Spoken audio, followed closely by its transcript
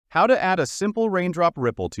How to add a simple raindrop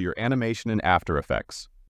ripple to your animation in After Effects.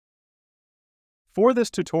 For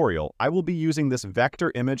this tutorial, I will be using this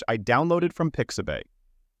vector image I downloaded from Pixabay.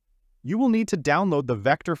 You will need to download the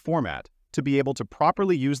vector format to be able to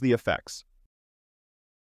properly use the effects.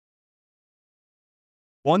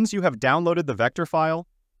 Once you have downloaded the vector file,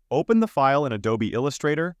 open the file in Adobe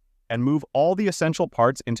Illustrator and move all the essential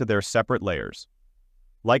parts into their separate layers.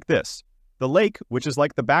 Like this, the lake, which is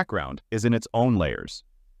like the background, is in its own layers.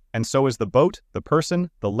 And so is the boat, the person,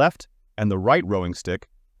 the left, and the right rowing stick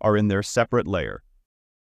are in their separate layer.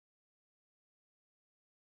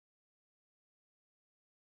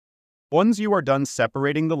 Once you are done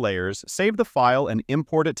separating the layers, save the file and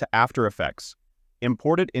import it to After Effects.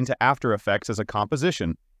 Import it into After Effects as a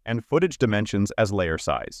composition and footage dimensions as layer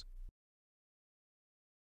size.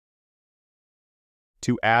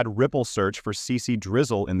 To add ripple search for CC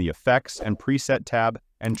Drizzle in the Effects and Preset tab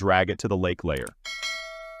and drag it to the lake layer.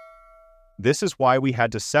 This is why we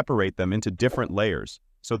had to separate them into different layers,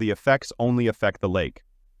 so the effects only affect the lake.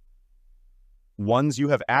 Once you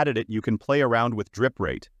have added it, you can play around with drip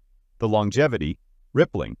rate, the longevity,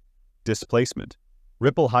 rippling, displacement,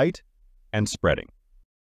 ripple height, and spreading.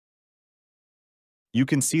 You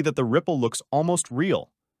can see that the ripple looks almost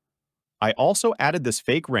real. I also added this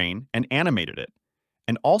fake rain and animated it,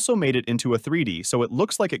 and also made it into a 3D so it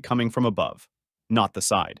looks like it coming from above, not the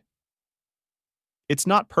side. It's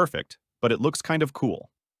not perfect, but it looks kind of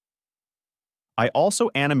cool. I also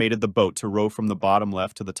animated the boat to row from the bottom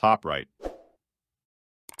left to the top right.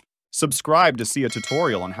 Subscribe to see a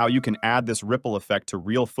tutorial on how you can add this ripple effect to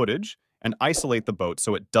real footage and isolate the boat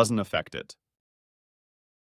so it doesn't affect it.